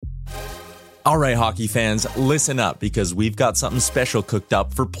All right, hockey fans, listen up because we've got something special cooked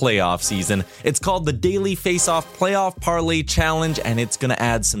up for playoff season. It's called the Daily Face-Off Playoff Parlay Challenge, and it's going to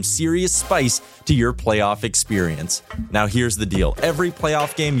add some serious spice to your playoff experience. Now, here's the deal. Every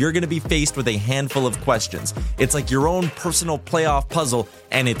playoff game, you're going to be faced with a handful of questions. It's like your own personal playoff puzzle,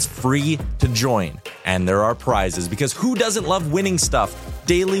 and it's free to join. And there are prizes, because who doesn't love winning stuff?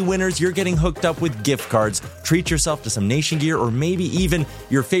 Daily winners, you're getting hooked up with gift cards. Treat yourself to some Nation gear or maybe even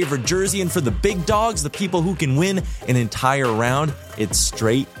your favorite jersey. And for the big dogs, the people who can win an entire round, it's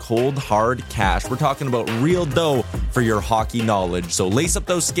straight, cold, hard cash. We're talking about real dough for your hockey knowledge. So lace up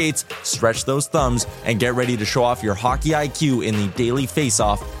those skates, stretch those thumbs, and get ready to show off your hockey IQ in the Daily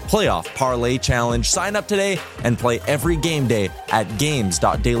Face-Off Playoff Parlay Challenge. Sign up today and play every game day at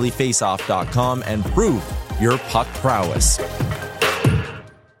games.dailyfaceoff.com and prove your puck prowess.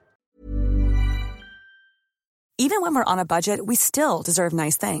 Even when we're on a budget, we still deserve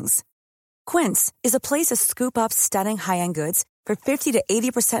nice things. Quince is a place to scoop up stunning high-end goods for 50 to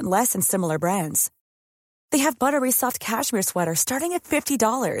 80% less than similar brands. They have buttery soft cashmere sweaters starting at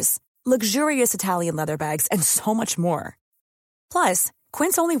 $50, luxurious Italian leather bags, and so much more. Plus,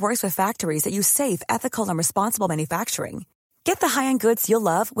 Quince only works with factories that use safe, ethical, and responsible manufacturing. Get the high-end goods you'll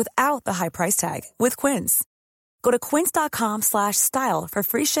love without the high price tag with Quince. Go to quince.com/style for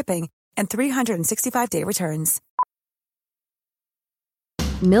free shipping and 365-day returns.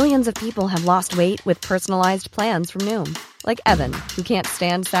 Millions of people have lost weight with personalized plans from Noom. Like Evan, who can't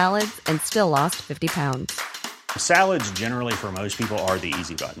stand salads and still lost 50 pounds. Salads generally for most people are the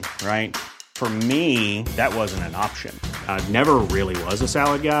easy button, right? For me, that wasn't an option. I never really was a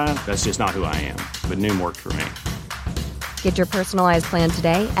salad guy. That's just not who I am. But Noom worked for me. Get your personalized plan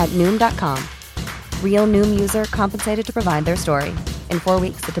today at Noom.com. Real Noom user compensated to provide their story. In 4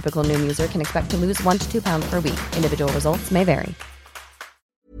 weeks, the typical Noom user can expect to lose 1 to 2 pounds per week. Individual results may vary.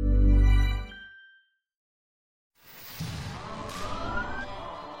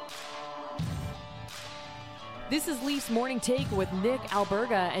 This is Leafs Morning Take with Nick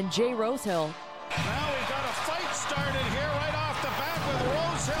Alberga and Jay Rosehill. Now we've got a fight started here right off the bat with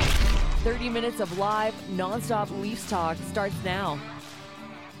Rosehill. 30 minutes of live, nonstop Leafs talk starts now.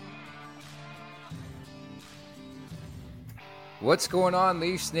 What's going on,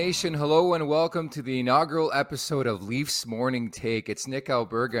 Leafs Nation? Hello and welcome to the inaugural episode of Leafs Morning Take. It's Nick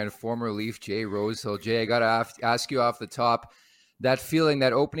Alberga and former Leaf Jay Rosehill. Jay, I got to ask you off the top, that feeling,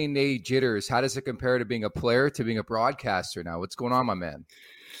 that opening day jitters, how does it compare to being a player to being a broadcaster now? What's going on, my man?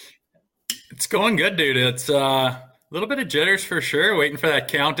 It's going good, dude. It's a little bit of jitters for sure. Waiting for that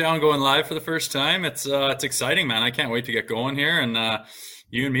countdown going live for the first time. It's exciting, man. I can't wait to get going here, and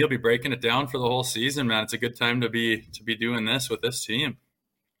you and me will be breaking it down for the whole season, man. It's a good time to be doing this with this team.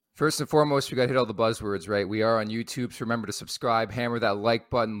 First and foremost, we got to hit all the buzzwords, right? We are on YouTube, so remember to subscribe, hammer that like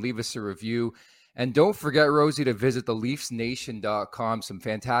button, leave us a review. And don't forget, Rosie, to visit theleafsnation.com. Some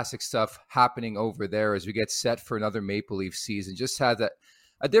fantastic stuff happening over there as we get set for another Maple Leaf season. Just had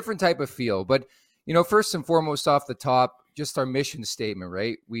a different type of feel. But, you know, first and foremost off the top, just our mission statement,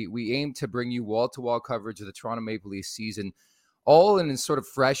 right? We aim to bring you wall-to-wall coverage of the Toronto Maple Leaf season, all in a sort of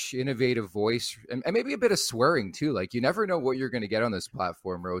fresh, innovative voice, and maybe a bit of swearing too. Like, you never know what you're going to get on this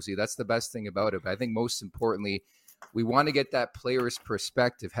platform, Rosie. That's the best thing about it. But I think most importantly, we want to get that player's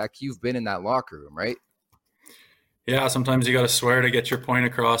perspective. Heck, you've been in that locker room, right? Yeah, sometimes you got to swear to get your point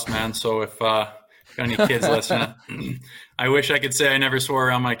across, man. So if got any kids listening, I wish I could say I never swore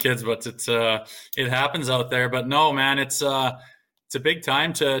around my kids, but it happens out there. But no, man, it's a big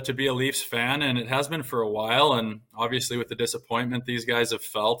time to be a Leafs fan, and it has been for a while. And obviously with the disappointment these guys have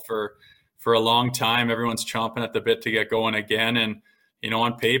felt for a long time, everyone's chomping at the bit to get going again. And, you know,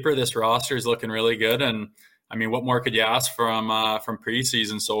 on paper, this roster is looking really good. And I mean, what more could you ask from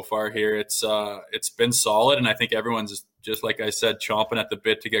preseason so far here? It's been solid, and I think everyone's just like I said, chomping at the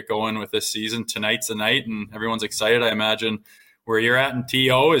bit to get going with this season. Tonight's the night, and everyone's excited. I imagine where you're at in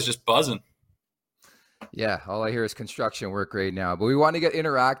TO is just buzzing. Yeah, all I hear is construction work right now. But we want to get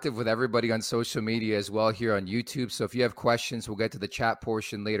interactive with everybody on social media as well here on YouTube. So if you have questions, we'll get to the chat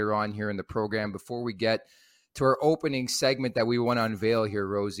portion later on here in the program. Before we get to our opening segment that we want to unveil here,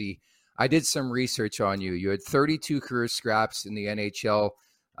 Rosie, I did some research on you. You had 32 career scraps in the NHL.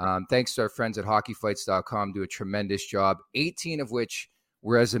 Thanks to our friends at hockeyfights.com, do a tremendous job, 18 of which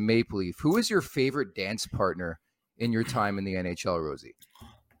were as a Maple Leaf. Who was your favorite dance partner in your time in the NHL, Rosie?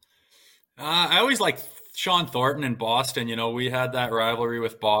 I always liked Sean Thornton in Boston. You know, we had that rivalry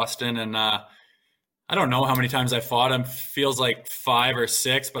with Boston, and I don't know how many times I fought him. Feels like 5 or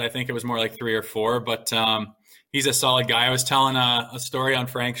 6, but I think it was more like 3 or 4. But he's a solid guy. I was telling a story on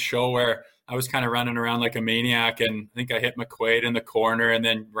Frank's show where I was kind of running around like a maniac, and I think I hit McQuaid in the corner and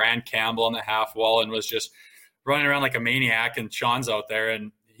then ran Campbell on the half wall and was just running around like a maniac. And Sean's out there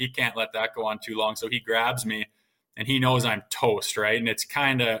and he can't let that go on too long. So he grabs me and he knows I'm toast, right? And it's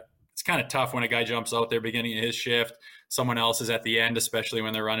kind of tough when a guy jumps out there beginning of his shift. Someone else is at the end, especially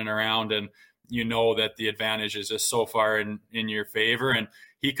when they're running around, and you know that the advantage is just so far in your favor. And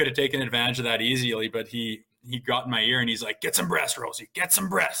he could have taken advantage of that easily, but he got in my ear and he's like, "Get some breaths, Rosie, get some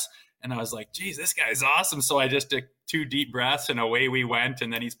breaths." And I was like, geez, this guy's awesome. So I just took 2 deep breaths and away we went.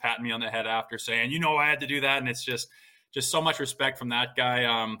 And then he's patting me on the head after saying, I had to do that. And it's just so much respect from that guy,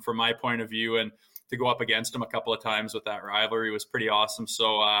 from my point of view. And to go up against him a couple of times with that rivalry was pretty awesome.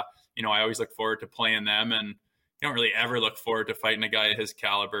 So, I always look forward to playing them, and you don't really ever look forward to fighting a guy of his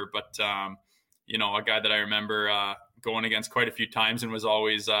caliber. But, a guy that I remember going against quite a few times and was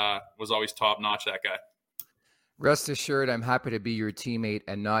always top notch, that guy. Rest assured, I'm happy to be your teammate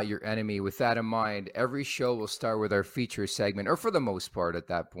and not your enemy. With that in mind, every show will start with our feature segment, or for the most part at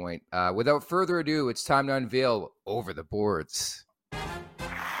that point. Without further ado, it's time to unveil Over the Boards.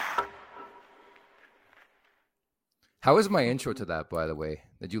 How was my intro to that, by the way?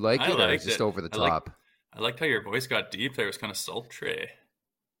 Did you like it, or just over the top? I liked how your voice got deep there. It was kind of sultry.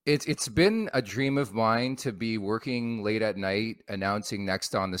 It's been a dream of mine to be working late at night announcing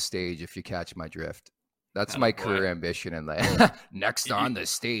next on the stage, if you catch my drift. That's my career ambition in life. Next on the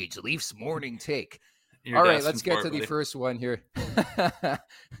stage, Leafs Morning Take. All right, let's get to the first one here.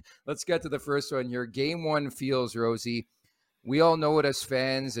 Let's get to the first one here. Game 1 feels, Rosie. We all know it as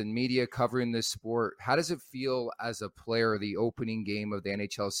fans and media covering this sport. How does it feel as a player, the opening game of the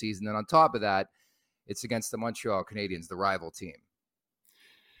NHL season? And on top of that, it's against the Montreal Canadiens, the rival team.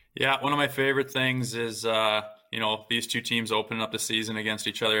 Yeah, one of my favorite things is, these two teams opening up the season against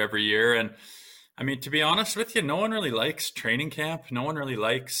each other every year. And I mean, to be honest with you, no one really likes training camp. No one really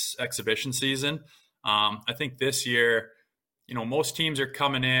likes exhibition season. I think this year, most teams are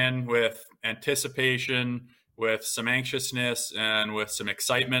coming in with anticipation, with some anxiousness, and with some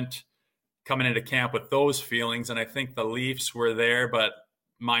excitement coming into camp with those feelings. And I think the Leafs were there, but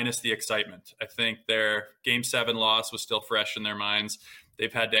minus the excitement. I think their Game 7 loss was still fresh in their minds.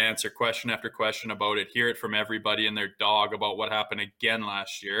 They've had to answer question after question about it, hear it from everybody and their dog about what happened again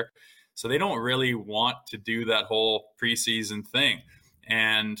last year. So they don't really want to do that whole preseason thing.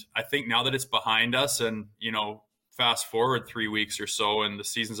 And I think now that it's behind us and, fast forward 3 weeks or so and the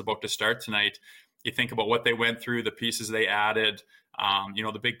season's about to start tonight, you think about what they went through, the pieces they added,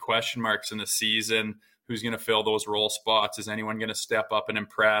 the big question marks in the season, who's going to fill those role spots? Is anyone going to step up and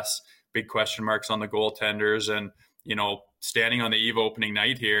impress? Big question marks on the goaltenders. And, standing on the eve opening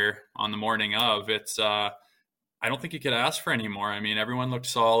night here on the morning of, it's I don't think you could ask for any more. I mean, everyone looked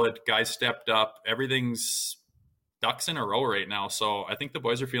solid. Guys stepped up. Everything's ducks in a row right now. So I think the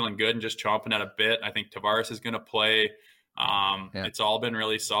boys are feeling good and just chomping at a bit. I think Tavares is going to play. It's all been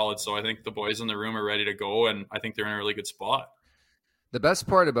really solid. So I think the boys in the room are ready to go, and I think they're in a really good spot. The best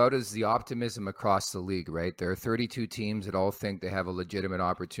part about it is the optimism across the league, right? There are 32 teams that all think they have a legitimate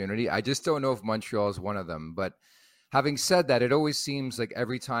opportunity. I just don't know if Montreal is one of them. But having said that, it always seems like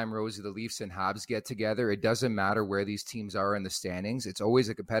every time, Rosie, the Leafs and Habs get together, it doesn't matter where these teams are in the standings. It's always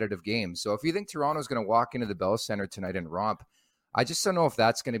a competitive game. So if you think Toronto's going to walk into the Bell Center tonight and romp, I just don't know if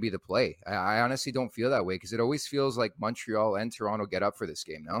that's going to be the play. I honestly don't feel that way, because it always feels like Montreal and Toronto get up for this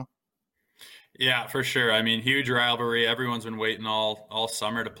game, no? Yeah, for sure. I mean, huge rivalry. Everyone's been waiting all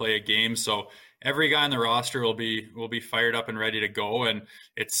summer to play a game. So every guy on the roster will be fired up and ready to go. And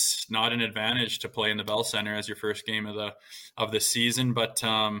it's not an advantage to play in the Bell Center as your first game of the season. But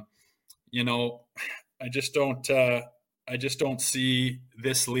I just don't see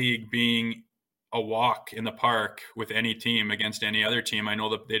this league being a walk in the park with any team against any other team. I know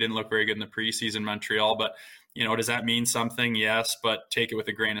that they didn't look very good in the preseason, Montreal, but does that mean something? Yes, but take it with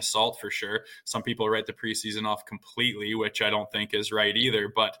a grain of salt for sure. Some people write the preseason off completely, which I don't think is right either.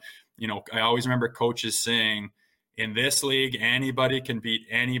 But, I always remember coaches saying, in this league, anybody can beat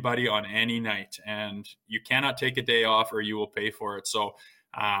anybody on any night, and you cannot take a day off or you will pay for it. So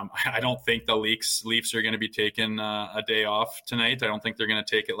I don't think the Leafs are going to be taking a day off tonight. I don't think they're going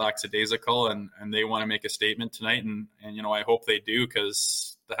to take it lackadaisical, and they want to make a statement tonight. And I hope they do,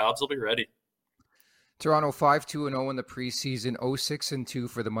 because the Habs will be ready. Toronto 5-2-0 in the preseason, 0-6-2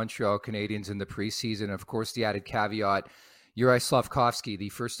 for the Montreal Canadiens in the preseason. Of course, the added caveat, Juraj Slafkovsky, the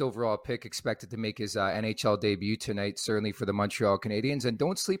first overall pick, expected to make his NHL debut tonight, certainly for the Montreal Canadiens. And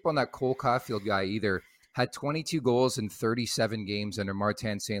don't sleep on that Cole Caulfield guy either. Had 22 goals in 37 games under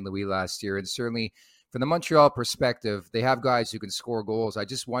Martin St. Louis last year. And certainly, from the Montreal perspective, they have guys who can score goals. I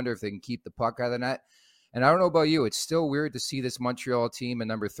just wonder if they can keep the puck out of the net. And I don't know about you, it's still weird to see this Montreal team and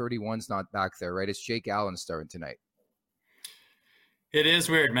number 31's not back there, right? It's Jake Allen starting tonight. It is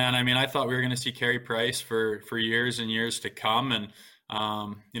weird, man. I mean, I thought we were going to see Carey Price for years and years to come. And,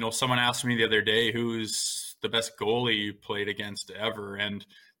 someone asked me the other day, who's the best goalie you played against ever? And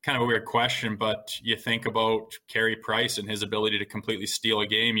kind of a weird question, but you think about Carey Price and his ability to completely steal a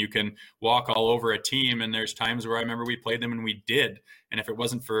game. You can walk all over a team, and there's times where I remember we played them and we did. And if it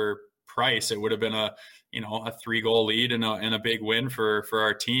wasn't for Price, it would have been a 3-goal lead and a big win for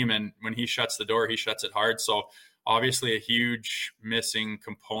our team. And when he shuts the door, he shuts it hard. So obviously a huge missing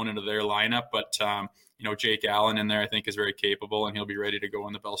component of their lineup, but Jake Allen in there I think is very capable, and he'll be ready to go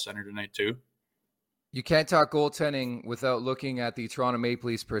in the Bell Center tonight too. You can't talk goaltending without looking at the Toronto Maple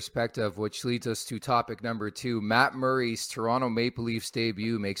Leafs perspective, which leads us to topic number 2. Matt Murray's Toronto Maple Leafs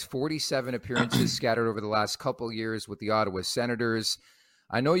debut makes 47 appearances scattered over the last couple years with the Ottawa Senators.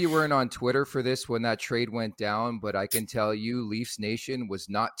 I know you weren't on Twitter for this when that trade went down, but I can tell you Leafs Nation was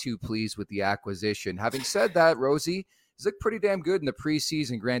not too pleased with the acquisition. Having said that, Rosie, he's looked pretty damn good in the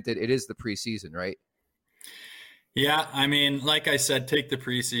preseason. Granted, it is the preseason, right? Yeah, I mean, like I said, take the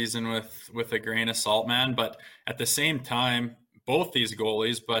preseason with a grain of salt, man. But at the same time, both these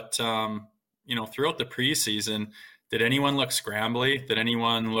goalies, but, throughout the preseason, did anyone look scrambly? Did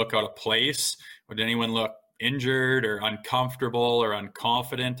anyone look out of place? Or did anyone look injured or uncomfortable or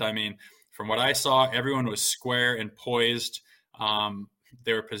unconfident? I mean, from what I saw, everyone was square and poised.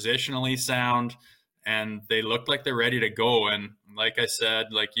 They were positionally sound, and they looked like they're ready to go. And like I said,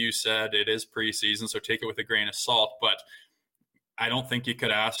 like you said, it is preseason, so take it with a grain of salt. But I don't think you could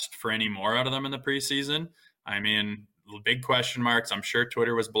ask for any more out of them in the preseason. I mean, big question marks. I'm sure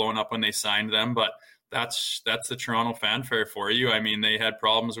Twitter was blowing up when they signed them, but that's the Toronto fanfare for you. I mean, they had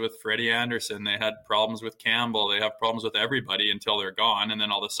problems with Freddie Anderson. They had problems with Campbell. They have problems with everybody until they're gone. And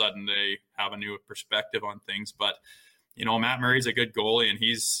then all of a sudden they have a new perspective on things. But, Matt Murray's a good goalie, and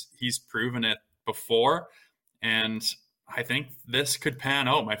he's proven it before. And I think this could pan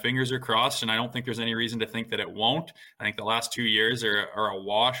out. My fingers are crossed, and I don't think there's any reason to think that it won't. I think the last 2 years are a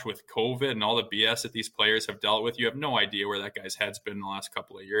wash with COVID and all the BS that these players have dealt with. You have no idea where that guy's head's been in the last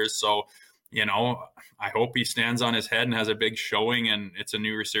couple of years. So, I hope he stands on his head and has a big showing, and it's a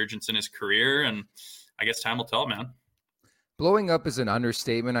new resurgence in his career. And I guess time will tell, man. Blowing up is an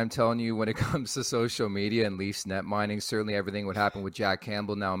understatement, I'm telling you, when it comes to social media and Leafs net mining. Certainly everything would happen with Jack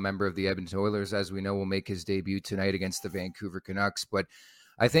Campbell, now a member of the Edmonton Oilers, as we know, will make his debut tonight against the Vancouver Canucks. But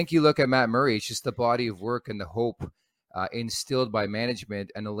I think you look at Matt Murray, it's just the body of work and the hope instilled by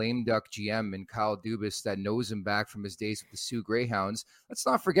management and a lame duck GM and Kyle Dubas that knows him back from his days with the Sioux Greyhounds. Let's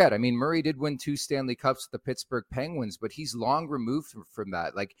not forget, I mean, Murray did win 2 Stanley Cups with the Pittsburgh Penguins, but he's long removed from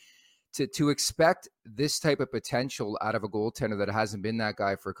that. Like, to expect this type of potential out of a goaltender that hasn't been that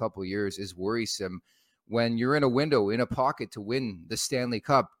guy for a couple of years is worrisome when you're in a window, in a pocket to win the Stanley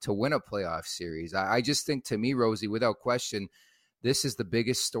Cup, to win a playoff series. I just think, to me, Rosie, without question, this is the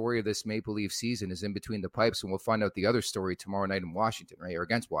biggest story of this Maple Leaf season, is in between the pipes, and we'll find out the other story tomorrow night in Washington, right? Or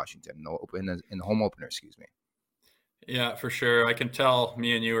against Washington, in the home opener, excuse me. Yeah, for sure. I can tell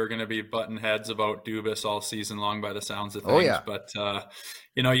me and you are going to be button heads about Dubas all season long by the sounds of things. Oh, yeah. But,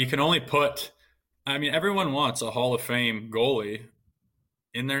 you can only put – I mean, everyone wants a Hall of Fame goalie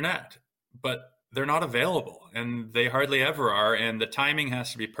in their net, but they're not available, and they hardly ever are, and the timing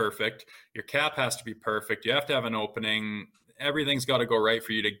has to be perfect. Your cap has to be perfect. You have to have an opening. Everything's got to go right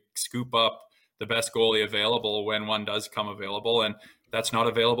for you to scoop up the best goalie available when one does come available, and that's not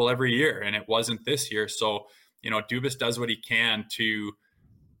available every year, and it wasn't this year. So, Dubas does what he can to,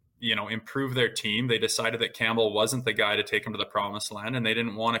 improve their team. They decided that Campbell wasn't the guy to take him to the promised land, and they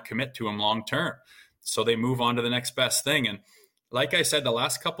didn't want to commit to him long term. So they move on to the next best thing. And like I said, the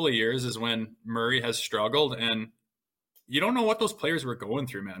last couple of years is when Murray has struggled, and you don't know what those players were going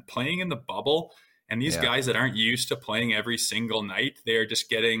through, man. Playing in the bubble, and these guys that aren't used to playing every single night, they are just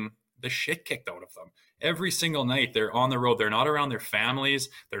getting the shit kicked out of them. Every single night they're on the road. They're not around their families.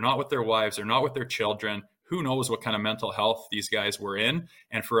 They're not with their wives. They're not with their children. Who knows what kind of mental health these guys were in.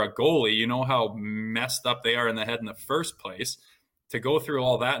 And for a goalie, you know how messed up they are in the head in the first place. To go through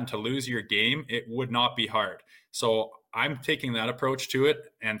all that and to lose your game, it would not be hard. So I'm taking that approach to it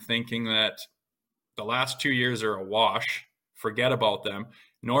and thinking that the last 2 years are a wash. Forget about them.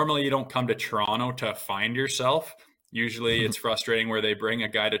 Normally, you don't come to Toronto to find yourself. Usually it's frustrating where they bring a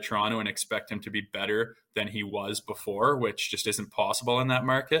guy to Toronto and expect him to be better than he was before, which just isn't possible in that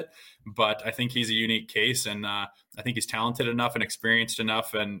market. But I think he's a unique case, and I think he's talented enough and experienced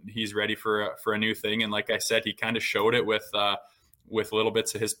enough, and he's ready for a new thing. And like I said, he kind of showed it with little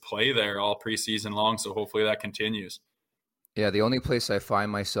bits of his play there all preseason long. So hopefully that continues. Yeah, the only place I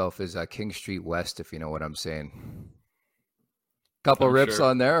find myself is King Street West, if you know what I'm saying. Couple I'm rips sure.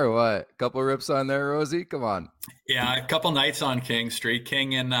 on there or what? Couple rips on there, Rosie? Come on. Yeah, a couple nights on King Street,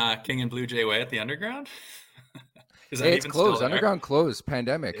 King and Blue Jay Way at the Underground. Is that Hey, it's even still closed. there? Underground closed.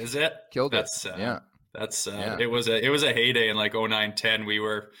 Pandemic. Is it? Killed it. That's sad. Yeah. That's sad. Yeah. It was a heyday in like 09, 10.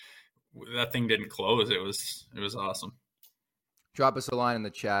 That thing didn't close. It was awesome. Drop us a line in the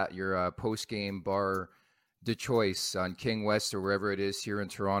chat, your post-game bar de choice on King West or wherever it is here in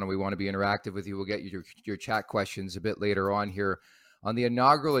Toronto. We want to be interactive with you. We'll get your chat questions a bit later on here on the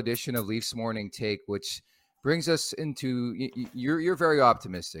inaugural edition of Leafs Morning Take, which brings us into you're very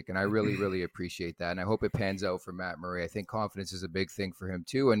optimistic, and I really, really appreciate that. And I hope it pans out for Matt Murray. I think confidence is a big thing for him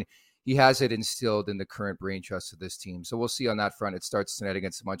too, and he has it instilled in the current brain trust of this team. So we'll see on that front. It starts tonight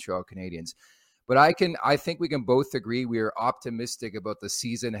against the Montreal Canadiens. But I think we can both agree we are optimistic about the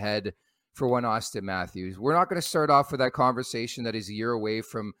season ahead for one Austin Matthews. We're not going to start off with that conversation that is a year away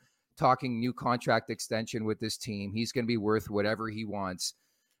from talking new contract extension with this team. He's going to be worth whatever he wants.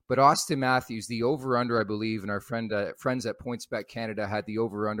 But Austin Matthews, the over-under, I believe, and our friends at PointsBet Canada had the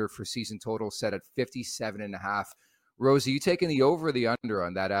over-under for season total set at 57.5. Rosie, you taking the over or the under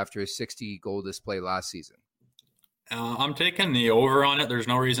on that after a 60-goal display last season? I'm taking the over on it. There's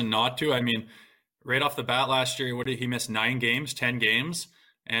no reason not to. I mean, right off the bat last year, what did he miss? 10 games,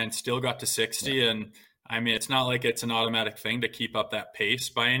 and still got to 60. Yeah. And I mean, it's not like it's an automatic thing to keep up that pace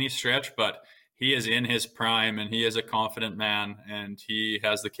by any stretch, but he is in his prime and he is a confident man and he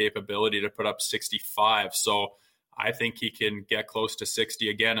has the capability to put up 65. So I think he can get close to 60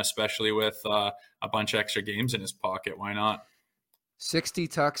 again, especially with a bunch of extra games in his pocket. Why not? 60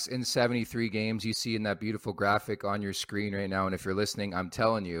 tucks in 73 games. You see in that beautiful graphic on your screen right now. And if you're listening, I'm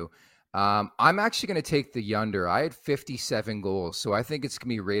telling you, I'm actually going to take the under. I had 57 goals, so I think it's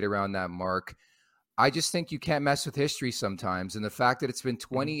going to be right around that mark. I just think you can't mess with history sometimes. And the fact that it's been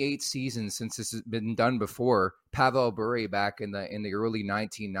 28 seasons since this has been done before, Pavel Bure back in the early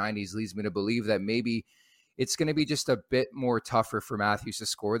 1990s leads me to believe that maybe it's going to be just a bit more tougher for Matthews to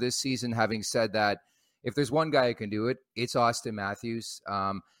score this season. Having said that, if there's one guy who can do it, it's Austin Matthews.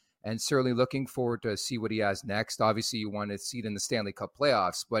 And certainly looking forward to see what he has next. Obviously, you want to see it in the Stanley Cup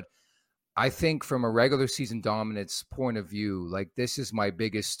playoffs, but I think from a regular season dominance point of view, like this is my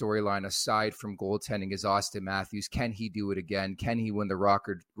biggest storyline aside from goaltending is Austin Matthews. Can he do it again? Can he win the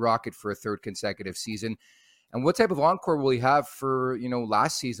Rocket for a third consecutive season? And what type of encore will he have for,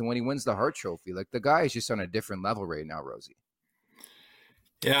 last season when he wins the Hart Trophy? Like the guy is just on a different level right now, Rosie.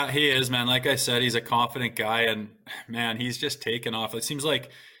 Yeah, he is, man. Like I said, he's a confident guy and man, he's just taken off. It seems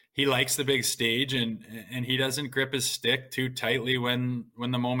like he likes the big stage and he doesn't grip his stick too tightly when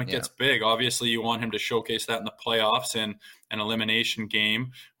the moment gets big. Obviously, you want him to showcase that in the playoffs in an elimination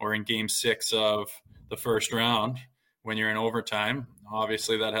game or in game 6 of the first round when you're in overtime.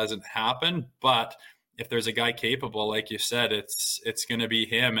 Obviously, that hasn't happened. But if there's a guy capable, like you said, it's going to be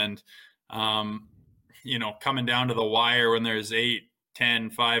him. And, coming down to the wire when there's 8,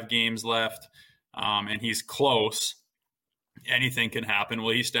 10, 5 games left and he's close, anything can happen.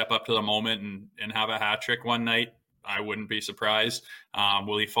 Will he step up to the moment and have a hat trick one night? I wouldn't be surprised.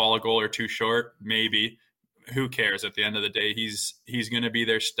 Will he fall a goal or two short? Maybe. Who cares? At the end of the day, he's going to be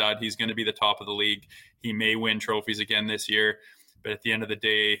their stud. He's going to be the top of the league. He may win trophies again this year, but at the end of the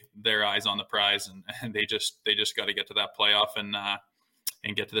day, their eyes on the prize, and they just got to get to that playoff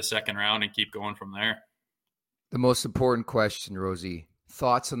and get to the second round and keep going from there. The most important question, Rosie,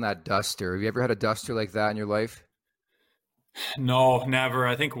 thoughts on that duster? Have you ever had a duster like that in your life? No, never.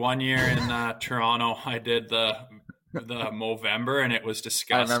 I think one year in Toronto, I did the Movember, and it was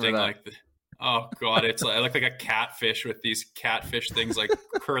disgusting. Oh God, I look like a catfish with these catfish things like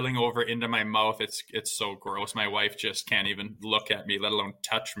curling over into my mouth. It's so gross. My wife just can't even look at me, let alone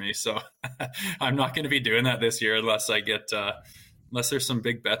touch me. So I'm not going to be doing that this year unless there's some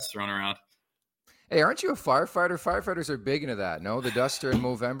big bets thrown around. Hey, aren't you a firefighter? Firefighters are big into that. No, the duster in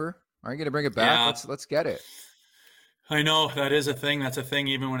Movember. Aren't you going to bring it back? Yeah. Let's get it. I know that is a thing. That's a thing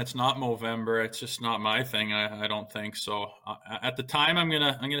even when it's not Movember. It's just not my thing. I don't think so. At the time, I'm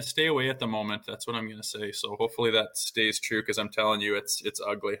gonna stay away at the moment. That's what I'm gonna say. So hopefully that stays true because I'm telling you, it's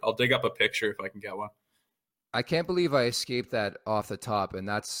ugly. I'll dig up a picture if I can get one. I can't believe I escaped that off the top, and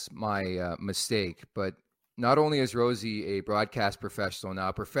that's my mistake. But not only is Rosie a broadcast professional now,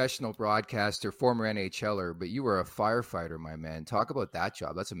 a professional broadcaster, former NHLer, but you were a firefighter, my man. Talk about that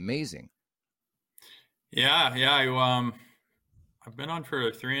job. That's amazing. Yeah. I've been on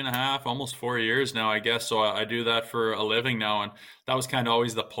for 3.5, almost 4 years now, I guess. So I do that for a living now. And that was kind of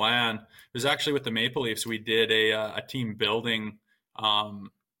always the plan. It was actually with the Maple Leafs. We did a team building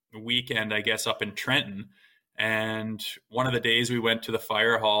weekend, I guess, up in Trenton. And one of the days we went to the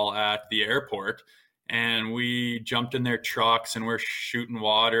fire hall at the airport, and we jumped in their trucks and we're shooting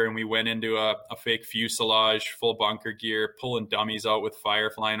water, and we went into a fake fuselage, full bunker gear, pulling dummies out with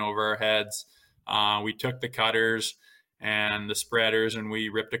fire flying over our heads. We took the cutters and the spreaders and we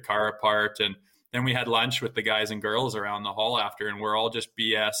ripped a car apart. And then we had lunch with the guys and girls around the hall after, and we're all just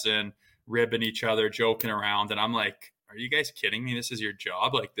BSing, ribbing each other, joking around. And I'm like, are you guys kidding me? This is your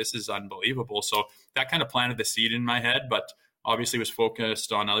job. Like, this is unbelievable. So that kind of planted the seed in my head, but obviously was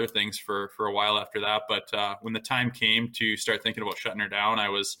focused on other things for a while after that. But when the time came to start thinking about shutting her down, I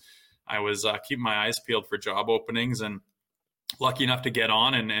was keeping my eyes peeled for job openings, and lucky enough to get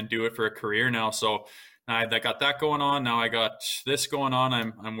on and do it for a career now. So I got that going on. Now I got this going on.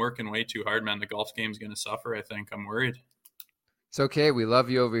 I'm working way too hard, man. The golf game's going to suffer, I think. I'm worried. It's okay. We love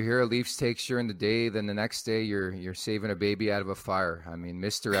you over here. Leafs takes during the day. Then the next day, you're saving a baby out of a fire. I mean,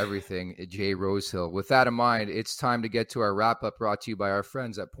 Mr. Everything, Jay Rosehill. With that in mind, it's time to get to our wrap-up brought to you by our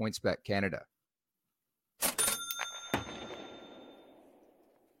friends at PointsBet Canada.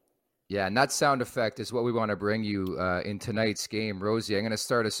 Yeah, and that sound effect is what we want to bring you in tonight's game. Rosie, I'm going to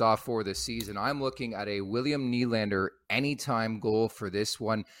start us off for this season. I'm looking at a William Nylander anytime goal for this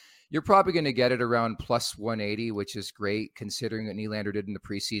one. You're probably going to get it around plus 180, which is great considering what Nylander did in the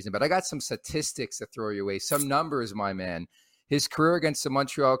preseason. But I got some statistics to throw your way, some numbers, my man. His career against the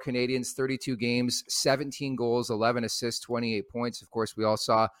Montreal Canadiens, 32 games, 17 goals, 11 assists, 28 points. Of course, we all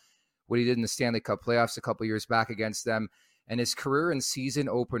saw what he did in the Stanley Cup playoffs a couple years back against them. And his career in season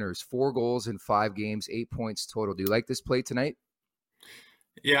openers, 4 goals in 5 games, 8 points total. Do you like this play tonight?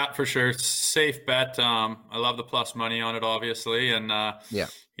 Yeah, for sure. Safe bet. I love the plus money on it, obviously. And,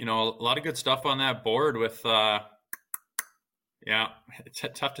 you know, a lot of good stuff on that board with, it's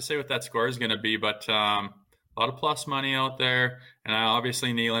tough to say what that score is going to be, but a lot of plus money out there. And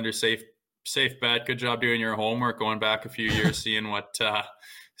obviously Nylander, safe bet. Good job doing your homework, going back a few years,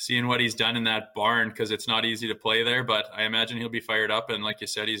 seeing what he's done in that barn, because it's not easy to play there, but I imagine he'll be fired up. And like you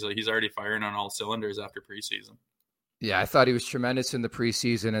said, he's already firing on all cylinders after preseason. Yeah, I thought he was tremendous in the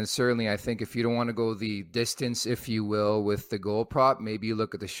preseason, and certainly I think if you don't want to go the distance, if you will, with the goal prop, maybe you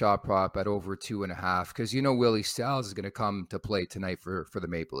look at the shot prop at over 2.5, because you know Willie Styles is going to come to play tonight for the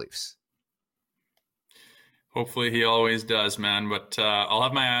Maple Leafs. Hopefully he always does, man, but I'll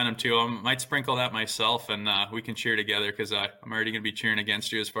have my eye on him too. I might sprinkle that myself, and we can cheer together, because I'm already going to be cheering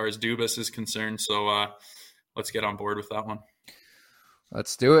against you as far as Dubas is concerned, so let's get on board with that one.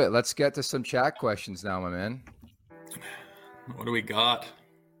 Let's do it. Let's get to some chat questions now, my man. What do we got?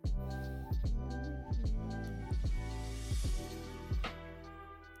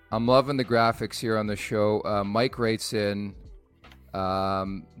 I'm loving the graphics here on the show. Mike writes in,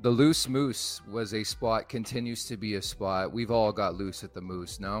 the loose moose was a spot, continues to be a spot. We've all got loose at the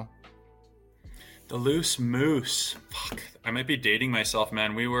Moose, no? The loose moose. Fuck, I might be dating myself,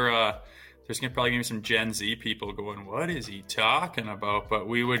 man. We were, there's probably going to be some Gen Z people going, what is he talking about? But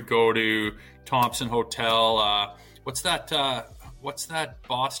we would go to Thompson Hotel. What's that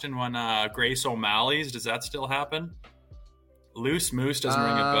Boston one? Grace O'Malley's. Does that still happen? Loose Moose doesn't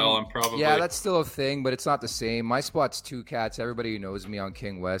ring a bell. I'm probably... Yeah, that's still a thing, but it's not the same. My spot's Two Cats. Everybody who knows me on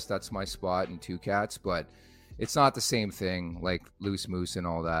King West, that's my spot in Two Cats, but it's not the same thing like Loose Moose and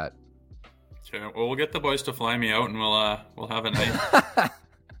all that. Okay, well, we'll get the boys to fly me out, and we'll have a night.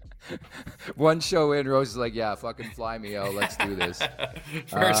 One show in, Rose is like, yeah, fucking fly me out. Let's do this.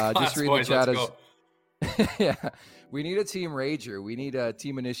 First class, just read boys, the chat. let's go. Yeah, we need a team rager. We need a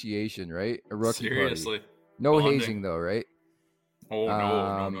team initiation, right? A rookie Seriously. party. No Bonding. hazing, though, right? Oh,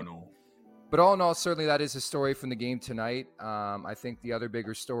 no. But all in all, certainly that is a story from the game tonight. I think the other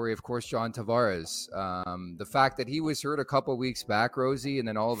bigger story, of course, John Tavares. The fact that he was hurt a couple weeks back, Rosie, and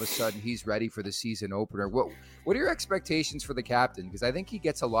then all of a sudden he's ready for the season opener. What are your expectations for the captain? Because I think he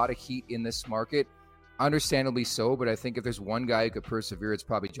gets a lot of heat in this market, understandably so, but I think if there's one guy who could persevere, it's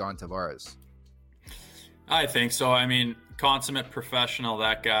probably John Tavares. I think so. I mean, consummate professional,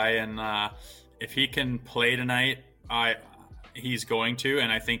 that guy. And if he can play tonight, he's going to, and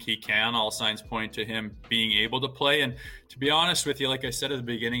I think he can. All signs point to him being able to play. And to be honest with you, like I said at the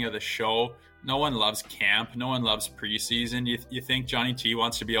beginning of the show, no one loves camp. No one loves preseason. You think Johnny T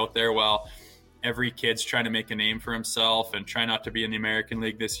wants to be out there while every kid's trying to make a name for himself and try not to be in the American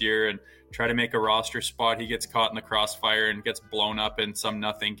League this year and try to make a roster spot. He gets caught in the crossfire and gets blown up in some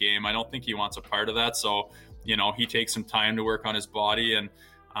nothing game. I don't think he wants a part of that. So, he takes some time to work on his body and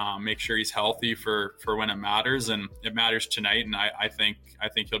make sure he's healthy for when it matters. And it matters tonight. And I think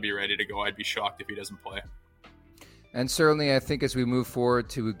he'll be ready to go. I'd be shocked if he doesn't play. And certainly, I think as we move forward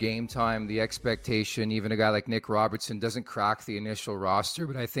to game time, the expectation, even a guy like Nick Robertson doesn't crack the initial roster,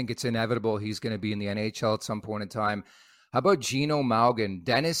 but I think it's inevitable he's going to be in the NHL at some point in time. How about Gino Maugan,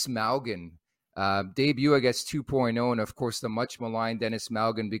 Dennis Maugan? Debut, I guess, 2.0, and of course, the much maligned Dennis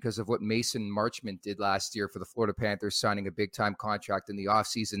Maugan because of what Mason Marchment did last year for the Florida Panthers, signing a big-time contract in the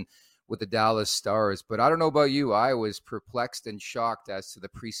offseason with the Dallas Stars. But I don't know about you. I was perplexed and shocked as to the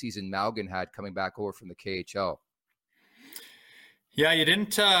preseason Maugan had coming back over from the KHL. Yeah, you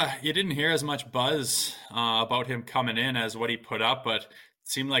didn't hear as much buzz about him coming in as what he put up, but it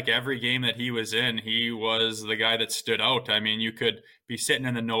seemed like every game that he was in, he was the guy that stood out. I mean, you could be sitting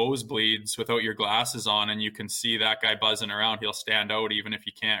in the nosebleeds without your glasses on, and you can see that guy buzzing around. He'll stand out even if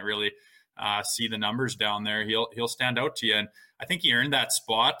you can't really see the numbers down there. He'll stand out to you, and I think he earned that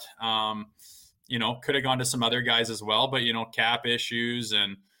spot. Could have gone to some other guys as well, but cap issues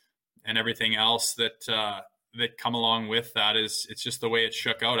and everything else that come along with that it's just the way it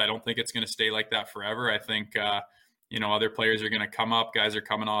shook out. I don't think it's going to stay like that forever. I think, other players are going to come up. Guys are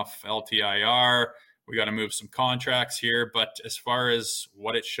coming off LTIR. We got to move some contracts here. But as far as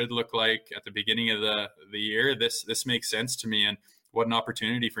what it should look like at the beginning of the year, this makes sense to me. And what an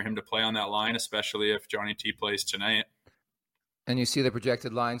opportunity for him to play on that line, especially if Johnny T plays tonight. And you see the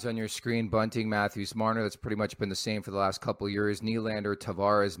projected lines on your screen: Bunting, Matthews, Marner. That's pretty much been the same for the last couple of years. Nylander,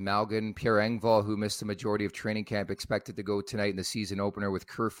 Tavares, Maugan, Pierre Engvall, who missed the majority of training camp, expected to go tonight in the season opener with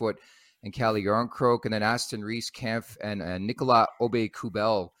Kerfoot and Calle Yarncroke. And then Aston Reese, Kampf, and Nicolas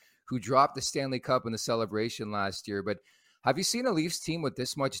Aube-Kubel, who dropped the Stanley Cup in the celebration last year. But have you seen a Leafs team with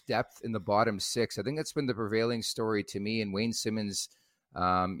this much depth in the bottom six? I think that's been the prevailing story to me. And Wayne Simmons,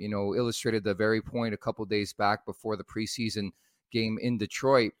 illustrated the very point a couple days back before the preseason game in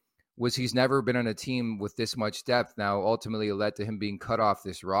Detroit, was he's never been on a team with this much depth. Now, ultimately, it led to him being cut off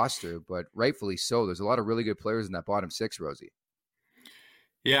this roster, but rightfully so. There's a lot of really good players in that bottom six, Rosie.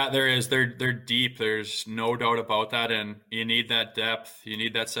 Yeah, there is. They're deep. There's no doubt about that, and you need that depth. You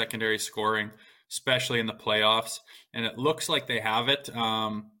need that secondary scoring, especially in the playoffs, and it looks like they have it.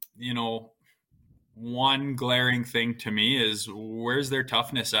 One glaring thing to me is where's their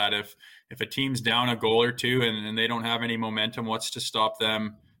toughness at? If a team's down a goal or two and they don't have any momentum, what's to stop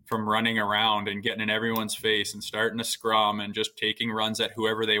them from running around and getting in everyone's face and starting a scrum and just taking runs at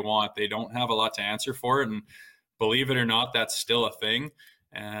whoever they want? They don't have a lot to answer for it. And believe it or not, that's still a thing.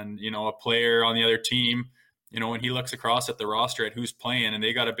 And, a player on the other team, when he looks across at the roster at who's playing and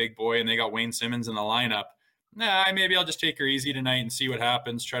they got a big boy and they got Wayne Simmons in the lineup, maybe I'll just take her easy tonight and see what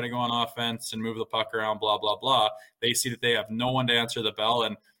happens, try to go on offense and move the puck around, blah, blah, blah. They see that they have no one to answer the bell,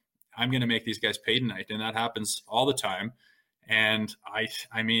 and I'm going to make these guys pay tonight. And that happens all the time. And I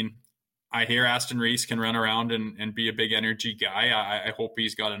hear Aston Reese can run around and be a big energy guy. I hope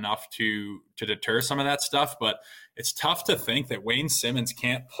he's got enough to deter some of that stuff, but it's tough to think that Wayne Simmons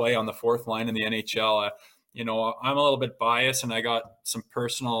can't play on the fourth line in the NHL. I'm a little bit biased and I got some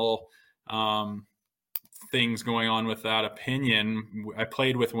personal, things going on with that opinion. I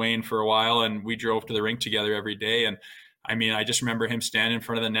played with Wayne for a while and we drove to the rink together every day. And I just remember him standing in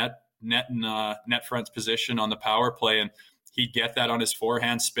front of the net and net front's position on the power play, and he'd get that on his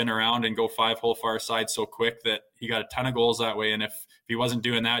forehand, spin around and go 5-hole far side so quick that he got a ton of goals that way. And if he wasn't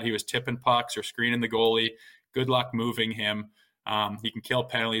doing that, he was tipping pucks or screening the goalie. Good luck moving him. He can kill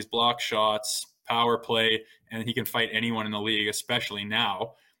penalties, block shots, power play, and he can fight anyone in the league, especially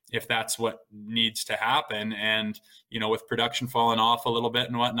now, if that's what needs to happen. And, with production falling off a little bit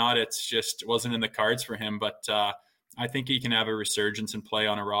and whatnot, it wasn't in the cards for him. But I think he can have a resurgence and play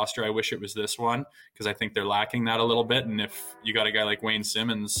on a roster. I wish it was this one because I think they're lacking that a little bit. And if you got a guy like Wayne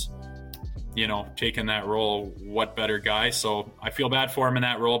Simmons, taking that role, what better guy? So I feel bad for him in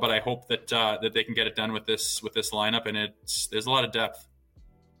that role, but I hope that they can get it done with this lineup. And there's a lot of depth.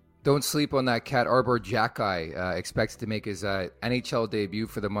 Don't sleep on that cat. Arbor Xhekaj expects to make his NHL debut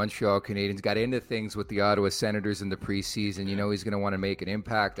for the Montreal Canadiens. Got into things with the Ottawa Senators in the preseason. He's going to want to make an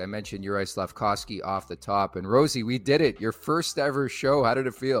impact. I mentioned Juraj Slafkovsky off the top. And Rosie, we did it. Your first ever show. How did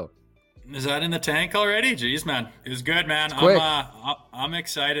it feel? Is that in the tank already? Jeez, man. It was good, man. I'm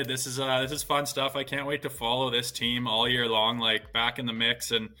excited. This is fun stuff. I can't wait to follow this team all year long, like back in the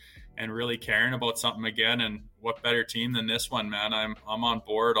mix and really caring about something again. And what better team than this one, man? I'm on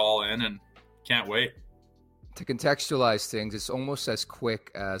board, all in, and can't wait. To contextualize things, it's almost as quick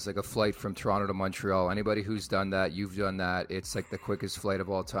as like a flight from Toronto to Montreal. Anybody who's done that, you've done that. It's like the quickest flight of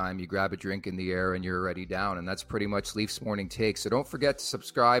all time. You grab a drink in the air and you're already down. And that's pretty much Leafs Morning Take. So don't forget to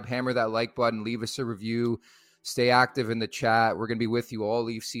subscribe, hammer that like button, leave us a review, stay active in the chat. We're going to be with you all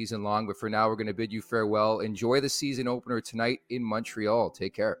Leaf season long. But for now, we're going to bid you farewell. Enjoy the season opener tonight in Montreal.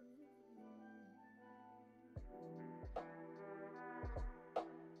 Take care.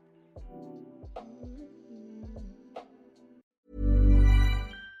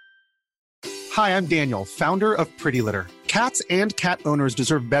 Hi, I'm Daniel, founder of Pretty Litter. Cats and cat owners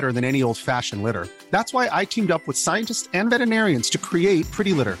deserve better than any old-fashioned litter. That's why I teamed up with scientists and veterinarians to create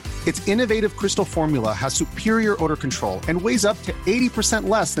Pretty Litter. Its innovative crystal formula has superior odor control and weighs up to 80%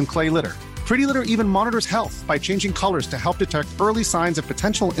 less than clay litter. Pretty Litter even monitors health by changing colors to help detect early signs of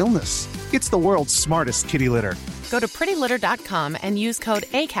potential illness. It's the world's smartest kitty litter. Go to prettylitter.com and use code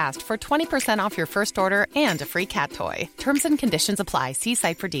ACAST for 20% off your first order and a free cat toy. Terms and conditions apply. See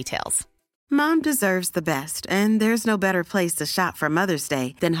site for details. Mom deserves the best, and there's no better place to shop for Mother's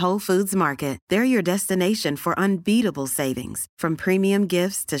Day than Whole Foods Market. They're your destination for unbeatable savings, from premium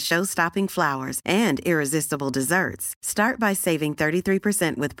gifts to show-stopping flowers and irresistible desserts. Start by saving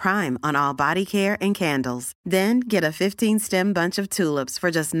 33% with Prime on all body care and candles. Then get a 15-stem bunch of tulips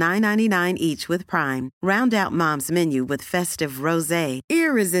for just $9.99 each with Prime. Round out Mom's menu with festive rosé,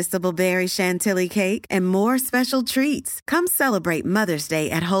 irresistible berry chantilly cake, and more special treats. Come celebrate Mother's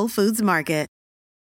Day at Whole Foods Market.